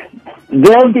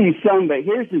 There'll be some, but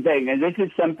here's the thing, and this is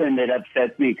something that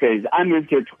upsets me because I moved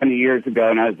here 20 years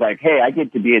ago, and I was like, hey, I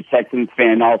get to be a Texans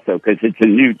fan also because it's a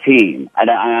new team.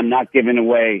 I'm not giving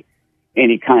away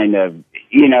any kind of,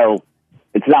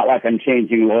 it's not like I'm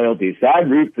changing loyalty. So I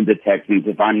root for the Texans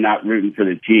if I'm not rooting for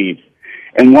the Chiefs.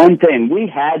 And one thing,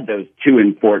 we had those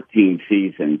 2-14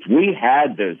 seasons. We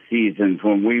had those seasons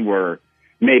when we were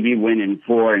maybe winning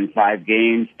 4 and 5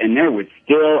 games, and there was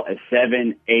still a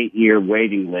 7-8 year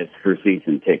waiting list for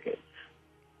season tickets.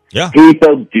 Yeah.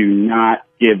 People do not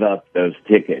give up those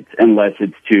tickets unless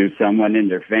it's to someone in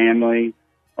their family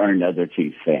or another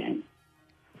Chiefs fan.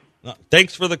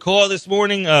 Thanks for the call this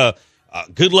morning.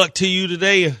 Good luck to you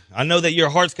today. I know that your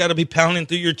heart's got to be pounding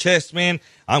through your chest, man.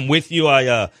 I'm with you.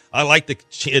 I like the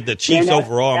Chiefs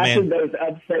overall, after man. Those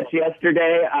upsets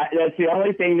yesterday, that's the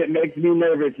only thing that makes me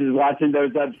nervous is watching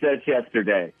those upsets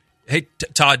yesterday. Hey,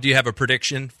 Todd, do you have a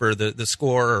prediction for the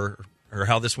score or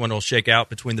how this one will shake out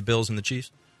between the Bills and the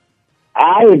Chiefs?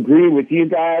 I agree with you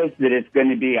guys that it's going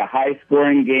to be a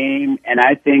high-scoring game, and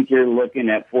I think you're looking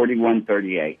at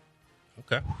 41-38.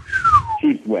 Okay.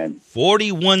 Chiefs win.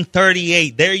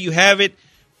 41-38. There you have it.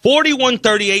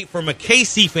 41-38 from a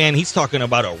KC fan. He's talking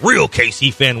about a real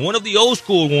KC fan, one of the old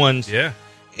school ones. Yeah.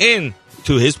 And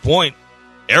to his point,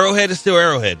 Arrowhead is still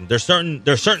Arrowhead. There's certain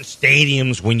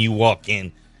stadiums when you walk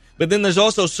in. But then there's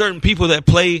also certain people that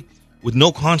play with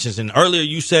no conscience. And earlier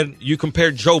you said you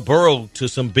compared Joe Burrow to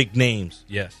some big names.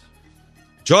 Yes.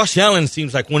 Josh Allen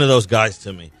seems like one of those guys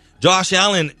to me. Josh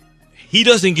Allen, he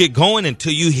doesn't get going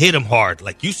until you hit him hard.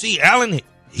 Like you see Allen,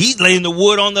 he's laying the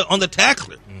wood on the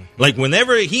tackler. Like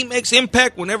whenever he makes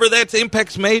impact, whenever that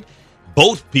impact's made,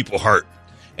 both people hurt.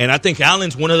 And I think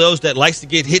Allen's one of those that likes to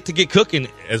get hit to get cooking.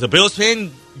 As a Bills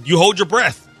fan, you hold your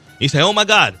breath. You say, oh my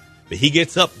God. But he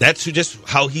gets up. That's just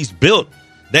how he's built.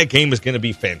 That game is going to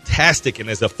be fantastic. And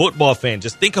as a football fan,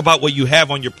 just think about what you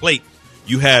have on your plate.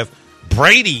 You have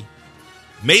Brady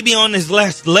maybe on his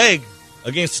last leg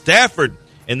against Stafford.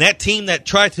 And that team that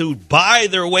tried to buy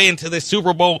their way into the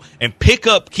Super Bowl and pick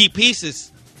up key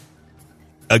pieces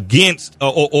against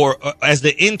or as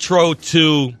the intro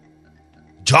to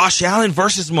Josh Allen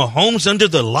versus Mahomes under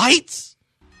the lights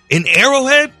in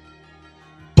Arrowhead.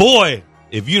 Boy,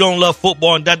 if you don't love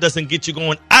football and that doesn't get you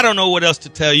going, I don't know what else to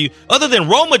tell you other than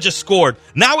Roma just scored.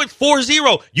 Now it's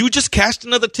 4-0. You just cashed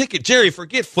another ticket. Jerry,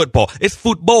 forget football. It's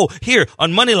football here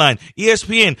on Moneyline,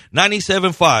 ESPN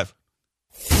 97.5.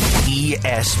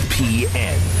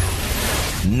 ESPN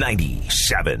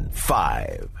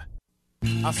 97.5.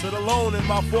 I sit alone in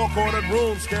my four-cornered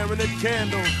room staring at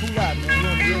candles. Cool out,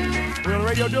 man. We on the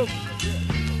radio, Duke?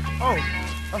 Oh,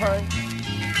 all right.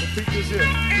 Let's peek this here.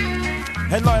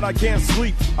 At night I can't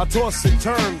sleep. I toss and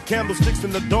turn. Candlesticks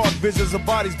in the dark. Visions of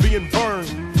bodies being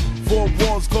burned. Four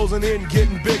walls closing in,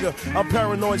 getting bigger. I'm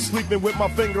paranoid, sleeping with my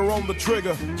finger on the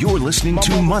trigger. You're listening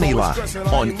to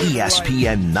Moneyline on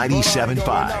ESPN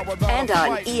 97.5. And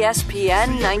on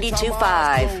ESPN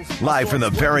 92.5. Live from the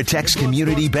Veritex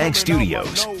Community Bank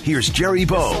Studios, here's Jerry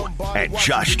Bow and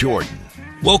Josh Jordan.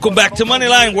 Welcome back to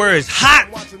Moneyline, where it's hot.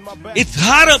 It's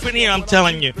hot up in here, I'm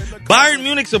telling you. Bayern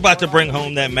Munich's about to bring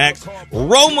home that max.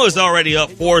 Roma's already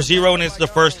up 4-0, and it's the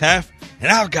first half. And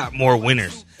I've got more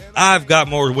winners. I've got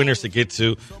more winners to get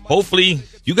to. Hopefully,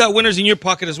 you got winners in your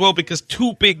pocket as well, because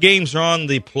two big games are on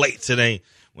the plate today.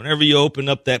 Whenever you open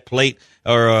up that plate,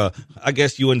 or I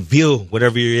guess you unveil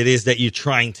whatever it is that you're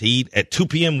trying to eat at 2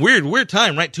 p.m. Weird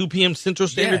time, right? 2 p.m. Central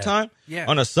Standard Time? Yeah.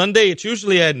 On a Sunday, it's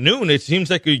usually at noon. It seems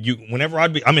like whenever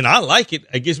I like it.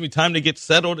 It gives me time to get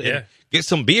settled and get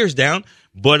some beers down.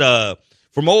 But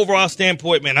from an overall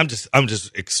standpoint, man, I'm just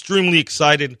extremely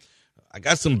excited. I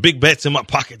got some big bets in my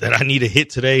pocket that I need to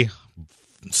hit today.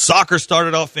 Soccer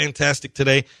started off fantastic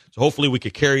today, so hopefully we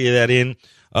could carry that in.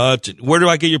 Where do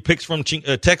I get your picks from?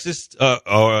 Texas,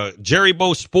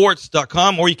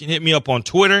 JerryBoSports.com, or you can hit me up on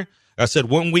Twitter. I said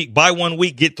 1 week, buy 1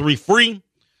 week, get 3 free.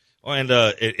 And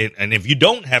if you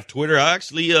don't have Twitter, I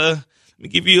actually, let me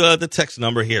give you the text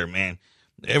number here, man.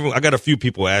 I got a few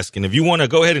people asking. If you want to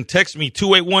go ahead and text me,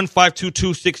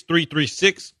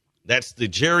 281-522-6336. That's the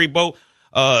Jerry Bo.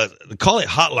 Call it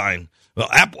hotline. Well,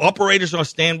 operators are on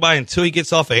standby until he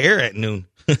gets off of air at noon.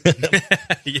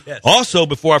 Yes. Also,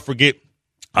 before I forget,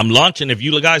 I'm launching, if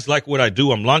you guys like what I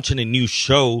do, I'm launching a new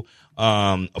show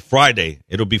Friday.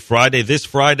 It'll be this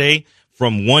Friday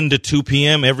from 1 to 2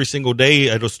 p.m. every single day.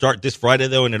 It'll start this Friday,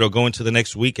 though, and it'll go into the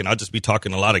next week, and I'll just be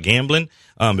talking a lot of gambling.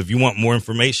 If you want more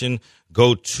information,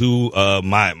 go to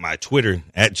my Twitter,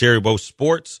 at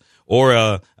JerryBoSports,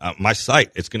 or my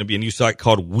site. It's going to be a new site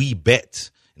called We Bet.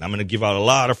 And I'm going to give out a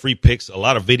lot of free picks, a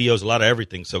lot of videos, a lot of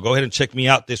everything. So go ahead and check me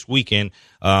out this weekend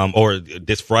or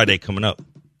this Friday coming up.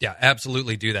 Yeah,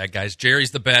 absolutely do that, guys.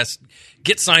 Jerry's the best.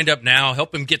 Get signed up now.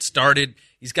 Help him get started.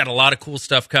 He's got a lot of cool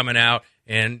stuff coming out.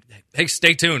 And, hey,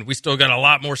 stay tuned. We still got a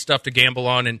lot more stuff to gamble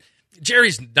on. And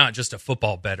Jerry's not just a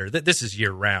football bettor. This is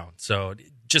year-round. So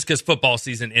just because football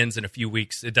season ends in a few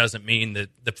weeks, it doesn't mean that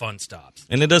the fun stops.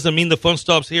 And it doesn't mean the fun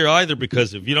stops here either,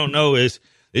 because if you don't know, this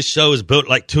show is built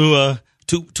like two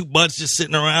buds just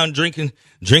sitting around drinking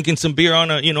some beer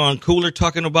on cooler,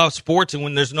 talking about sports. And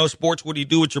when there's no sports, what do you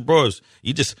do with your bros?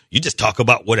 You just talk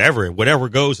about whatever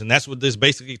goes. And that's what this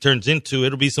basically turns into.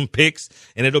 It'll be some picks,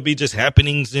 and it'll be just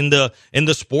happenings in the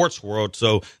sports world.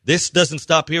 So this doesn't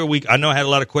stop here. I know I had a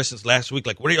lot of questions last week,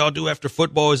 like, what do y'all do after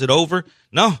football? Is it over?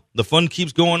 No, the fun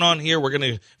keeps going on here. We're going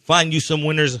to find you some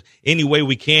winners any way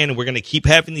we can, and we're going to keep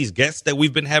having these guests that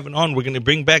we've been having on. We're going to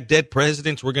bring back dead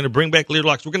presidents. We're going to bring back Little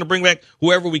Locks. We're going to bring back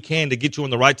whoever we can to get you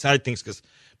on the right side of things, because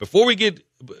before we get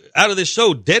out of this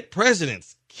show, dead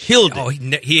presidents killed it. Oh,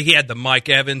 he had the Mike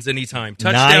Evans anytime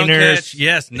touchdown catch.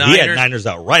 Yes, Niners. He had Niners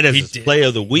out right as his play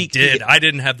of the week. He did. I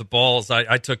didn't have the balls.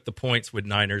 I took the points with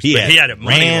Niners, but he had it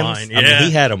money line. Yeah. I mean,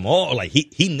 he had them all. Like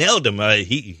he nailed them.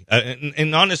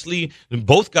 And honestly,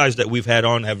 both guys that we've had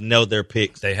on have nailed their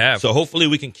picks. They have. So hopefully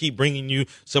we can keep bringing you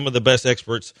some of the best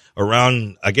experts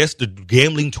around, I guess, the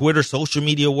gambling, Twitter, social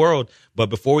media world. But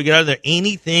before we get out of there,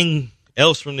 anything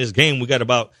else from this game? We got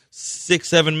about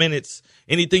 6-7 minutes.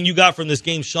 Anything you got from this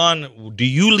game, Sean? Do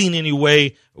you lean any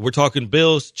way? We're talking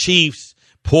Bills, Chiefs,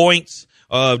 points.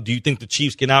 Do you think the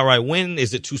Chiefs can outright win?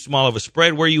 Is it too small of a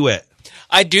spread? Where are you at?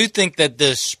 I do think that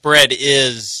the spread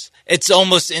it's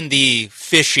almost in the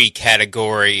fishy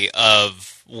category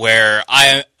of where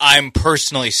I'm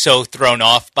personally so thrown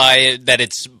off by it that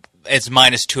it's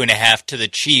minus 2.5 to the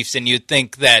Chiefs, and you'd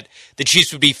think that the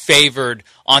Chiefs would be favored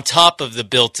on top of the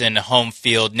built-in home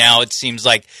field. Now it seems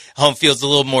like home field's a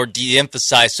little more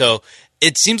de-emphasized, so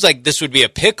it seems like this would be a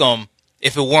pick-'em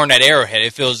if it weren't at Arrowhead,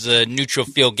 if it was a neutral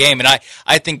field game. And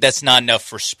I think that's not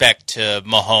enough respect to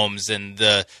Mahomes and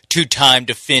the two-time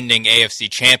defending AFC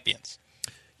champions.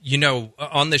 You know,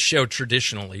 on this show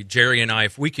traditionally, Jerry and I,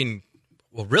 if we can,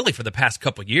 well, really for the past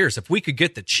couple of years, if we could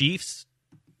get the Chiefs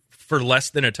for less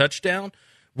than a touchdown,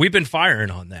 we've been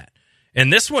firing on that.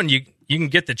 And this one, you can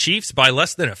get the Chiefs by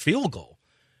less than a field goal.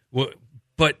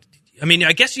 But, I mean,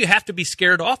 I guess you have to be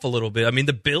scared off a little bit. I mean,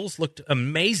 the Bills looked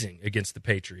amazing against the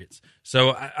Patriots.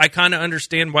 So I kind of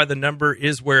understand why the number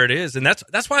is where it is, and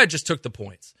that's why I just took the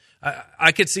points.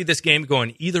 I could see this game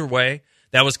going either way.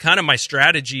 That was kind of my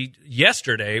strategy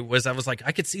yesterday, I was like,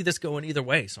 I could see this going either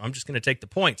way, so I'm just going to take the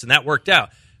points, and that worked out.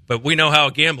 But we know how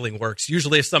gambling works.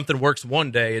 Usually if something works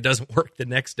one day, it doesn't work the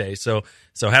next day. So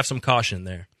have some caution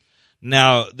there.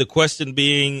 Now, the question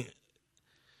being,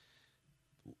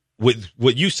 with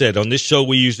what you said, on this show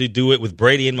we usually do it with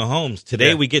Brady and Mahomes.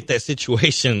 Today we get that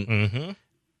situation. Mm-hmm.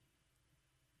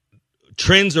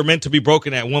 Trends are meant to be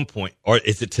broken at one point. Or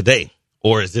is it today?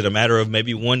 Or is it a matter of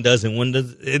maybe one does and one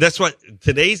does? That's why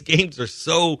today's games are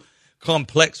so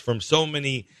complex from so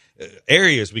many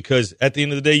areas, because at the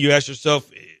end of the day, you ask yourself,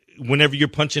 whenever you're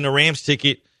punching a Rams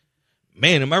ticket,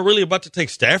 man, am I really about to take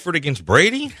Stafford against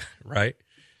Brady? Right.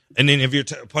 And then if you're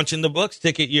punching the Bucs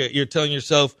ticket, you're telling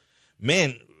yourself,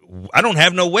 man, I don't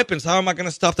have no weapons. How am I going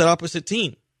to stop that opposite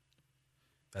team?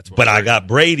 But I got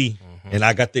Brady, and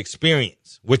I got the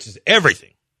experience, which is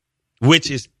everything.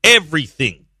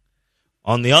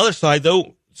 On the other side,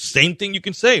 though, same thing you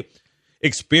can say.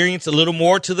 Experience a little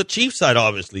more to the Chiefs side,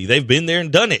 obviously. They've been there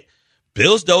and done it.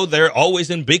 Bills, though, they're always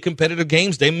in big competitive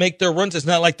games. They make their runs. It's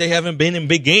not like they haven't been in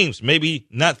big games. Maybe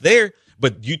not there,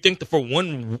 but you think that for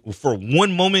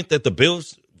one moment that the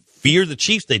Bills fear the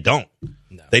Chiefs? They don't.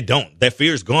 No. They don't. That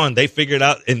fear is gone. They figured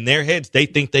out in their heads. They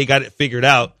think they got it figured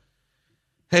out.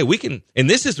 hey, we can, and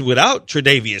this is without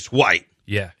Tre'Davious White.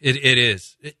 Yeah, it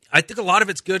is. I think a lot of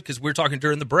it's good because we were talking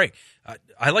during the break.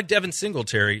 I like Devin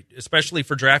Singletary, especially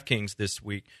for DraftKings this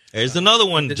week. There's another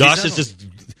one. Josh is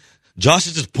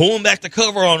just pulling back the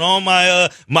cover on all my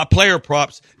my player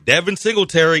props. Devin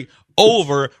Singletary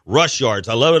over rush yards.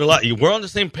 I love it a lot. We're on the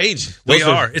same page. We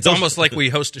are. It's almost like we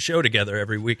host a show together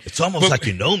every week. It's almost like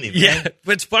you know me, man. Yeah,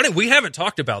 but it's funny. We haven't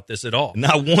talked about this at all.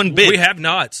 Not one bit. We have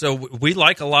not. So we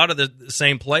like a lot of the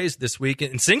same plays this week.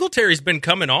 And Singletary's been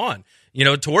coming on. You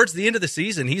know, towards the end of the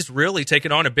season, he's really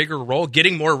taken on a bigger role,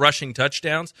 getting more rushing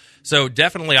touchdowns. So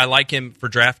definitely I like him for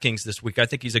DraftKings this week. I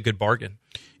think he's a good bargain.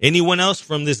 Anyone else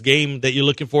from this game that you're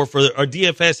looking for our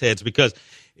DFS heads? Because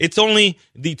it's only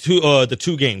the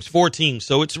two games, 4 teams.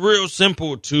 So it's real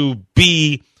simple to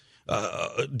be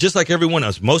just like everyone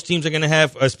else. Most teams are going to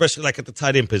have, especially like at the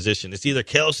tight end position, it's either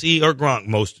Kelsey or Gronk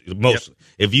most. Yep.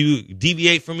 If you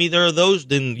deviate from either of those,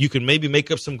 then you can maybe make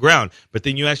up some ground. But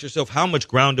then you ask yourself, how much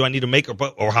ground do I need to make up,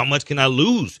 or how much can I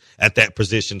lose at that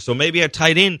position? So maybe at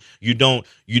tight end, you don't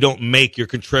make your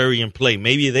contrarian play.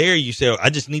 Maybe there you say, I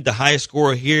just need the highest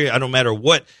scorer here. I don't matter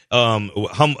what,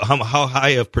 how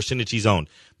high of percentage he's on.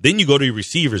 Then you go to your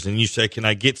receivers and you say, can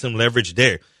I get some leverage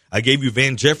there? I gave you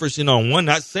Van Jefferson on one,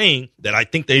 not saying that I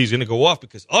think that he's going to go off,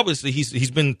 because obviously he's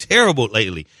been terrible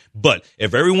lately. But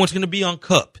if everyone's going to be on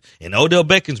Kupp and Odell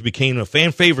Beckham became a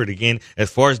fan favorite again as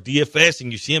far as DFS,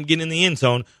 and you see him getting in the end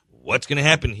zone, what's going to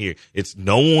happen here? It's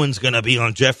no one's going to be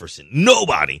on Jefferson.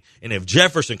 Nobody. And if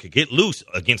Jefferson could get loose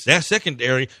against that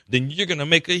secondary, then you're going to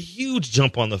make a huge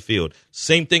jump on the field.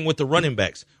 Same thing with the running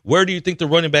backs. Where do you think the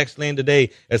running backs land today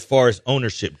as far as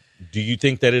ownership? Do you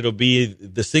think that it'll be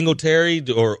the Singletary,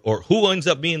 or who ends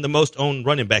up being the most owned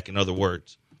running back, in other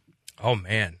words? Oh,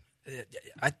 man.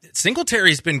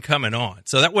 Singletary's been coming on,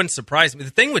 so that wouldn't surprise me. The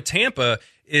thing with Tampa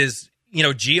is, you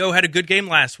know, Gio had a good game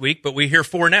last week, but we hear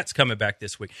Fournette's coming back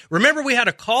this week. Remember, we had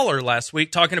a caller last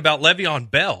week talking about Le'Veon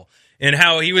Bell and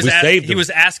how he was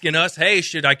asking us, hey,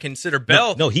 should I consider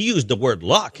Bell? No, he used the word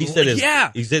lock. He said,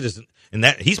 and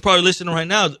that he's probably listening right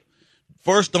now.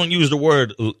 First, don't use the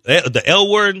word, the L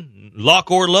word,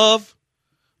 lock or love,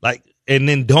 and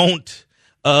then don't.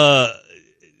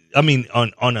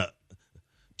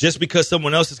 Just because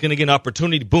someone else is going to get an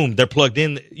opportunity, boom, they're plugged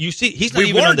in. You see, he's not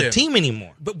even on the team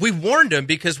anymore. But we warned him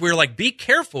because we were like, be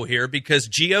careful here, because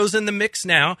Gio's in the mix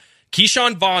now,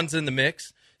 Keyshawn Vaughn's in the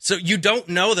mix. So you don't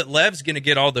know that Lev's going to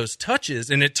get all those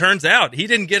touches, and it turns out he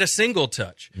didn't get a single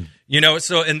touch. You know,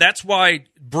 and that's why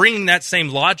bringing that same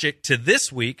logic to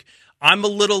this week, I'm a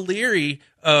little leery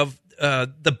of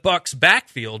the Bucs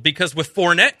backfield, because with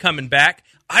Fournette coming back,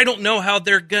 I don't know how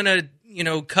they're going to,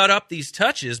 cut up these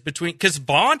touches because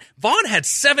Vaughn had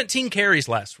 17 carries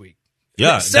last week.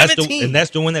 Yeah, 17. That's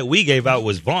the one that we gave out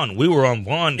was Vaughn. We were on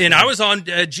Vaughn. And I was on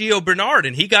Gio Bernard,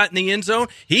 and he got in the end zone.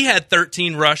 He had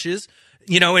 13 rushes,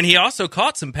 and he also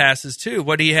caught some passes too.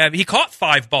 What did he have? He caught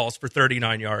 5 balls for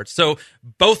 39 yards. So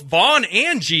both Vaughn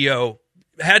and Gio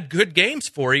had good games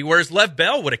for you, whereas Lev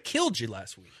Bell would have killed you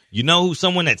last week. You know who's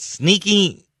someone that's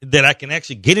sneaky that I can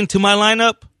actually get into my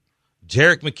lineup?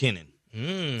 Jerick McKinnon.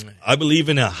 I believe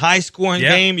in a high-scoring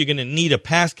game, you're going to need a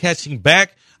pass-catching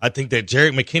back. I think that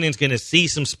Jerick McKinnon's going to see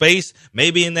some space,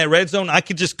 maybe in that red zone. I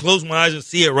could just close my eyes and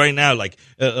see it right now, like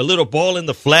a little ball in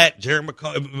the flat. Jerick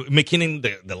McKinnon,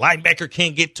 the linebacker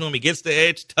can't get to him. He gets the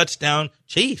edge, touchdown,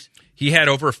 Chiefs. He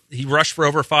rushed for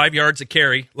over 5 yards a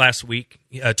carry last week,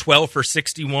 12 for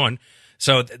 61.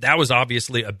 So that was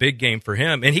obviously a big game for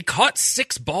him. And he caught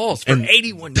 6 balls for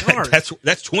 81 yards.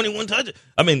 That's 21 touches.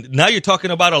 I mean, now you're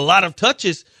talking about a lot of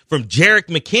touches from Jerick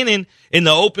McKinnon in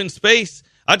the open space.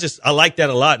 I like that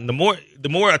a lot. And the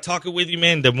more I talk it with you,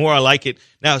 man, the more I like it.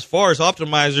 Now, as far as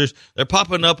optimizers, they're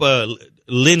popping up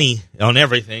Lenny on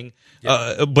everything.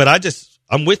 Yeah. But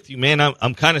I'm with you, man.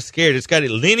 I'm kind of scared. It's got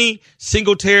Lenny,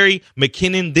 Singletary,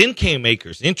 McKinnon, then Cam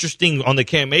Akers. Interesting on the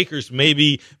Cam Akers,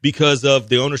 maybe because of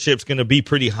the ownership's going to be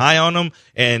pretty high on him,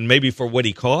 and maybe for what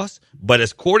he costs. But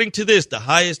according to this, the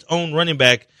highest owned running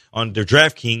back on the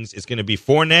DraftKings is going to be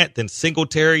Fournette, then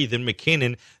Singletary, then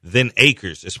McKinnon, then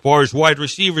Akers. As far as wide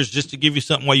receivers, just to give you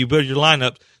something while you build your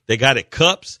lineups, they got it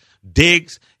Kupps,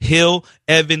 Diggs, Hill,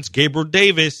 Evans, Gabriel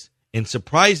Davis, and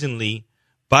surprisingly,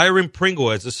 Byron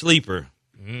Pringle as a sleeper.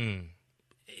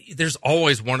 There's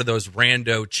always one of those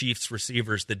rando Chiefs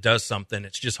receivers that does something.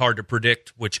 It's just hard to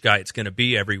predict which guy it's going to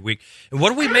be every week. And what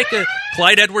do we make of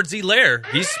Clyde Edwards-Helaire?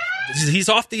 he's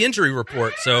off the injury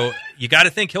report, so you got to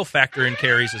think he'll factor in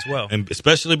carries as well, and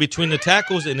especially between the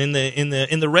tackles and in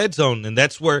the red zone, and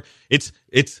that's where it's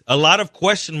a lot of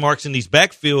question marks in these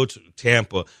backfields.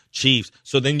 Tampa, Chiefs.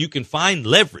 So then you can find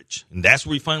leverage, and that's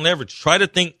where you find leverage. Try to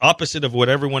think opposite of what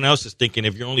everyone else is thinking.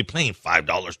 If you're only playing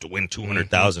 $5 to win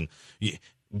 $200,000,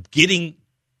 getting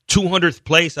 200th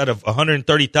place out of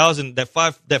 130,000, that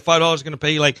 $5 is going to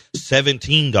pay you like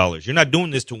 $17. You're not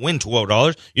doing this to win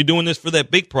 $12. You're doing this for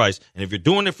that big price. And if you're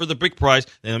doing it for the big price,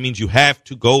 then that means you have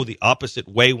to go the opposite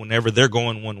way whenever they're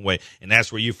going one way. And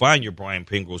that's where you find your Brian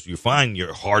Pingles, you find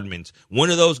your Hardmans. One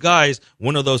of those guys,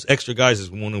 one of those extra guys is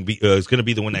going to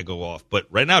be the one that go off. But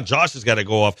right now, Josh has got to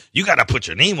go off. You got to put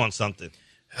your name on something.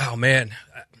 Oh man,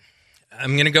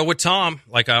 I'm going to go with Tom,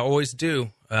 like I always do.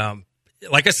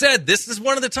 Like I said, this is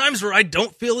one of the times where I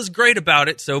don't feel as great about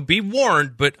it, so be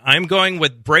warned. But I'm going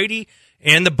with Brady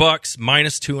and the Bucks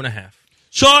 -2.5.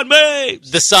 Sean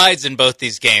Mapes! The sides in both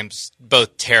these games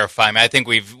both terrify me. I think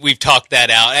we've talked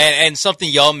that out. And something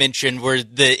y'all mentioned were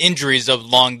the injuries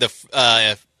along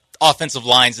the offensive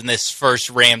lines in this first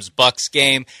Rams-Bucks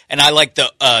game. And I like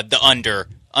the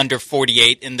under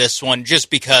 48 in this one, just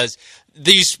because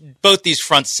both these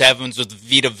front sevens with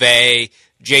Vita Vea,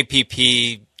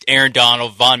 JPP, Aaron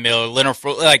Donald, Von Miller, Leonard,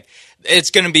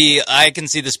 it's going to be, I can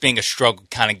see this being a struggle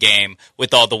kind of game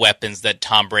with all the weapons that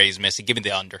Tom Brady's missing. Give me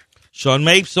the under. Sean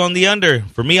Mapes on the under.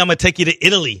 For me, I'm going to take you to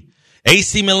Italy.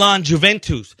 AC Milan,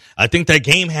 Juventus. I think that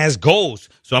game has goals.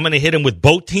 So I'm going to hit him with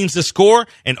both teams to score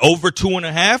and over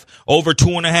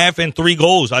 2.5 and 3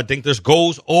 goals. I think there's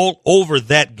goals all over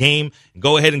that game.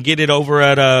 Go ahead and get it over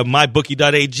at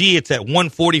mybookie.ag. It's at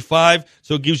 145.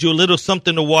 So it gives you a little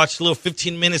something to watch, a little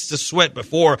 15 minutes to sweat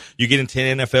before you get into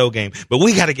an NFL game. But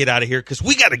we got to get out of here because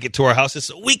we got to get to our houses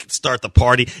so we can start the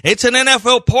party. It's an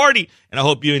NFL party. And I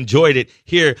hope you enjoyed it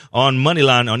here on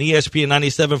Moneyline on ESPN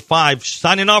 97.5.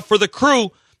 Signing off for the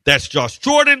crew. That's Josh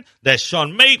Jordan. That's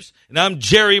Sean Mapes. And I'm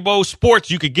Jerry Bo Sports.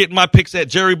 You can get my picks at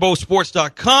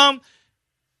jerrybosports.com.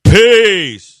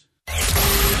 Peace.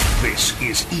 This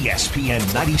is ESPN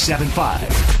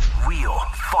 97.5. Real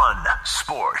fun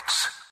sports.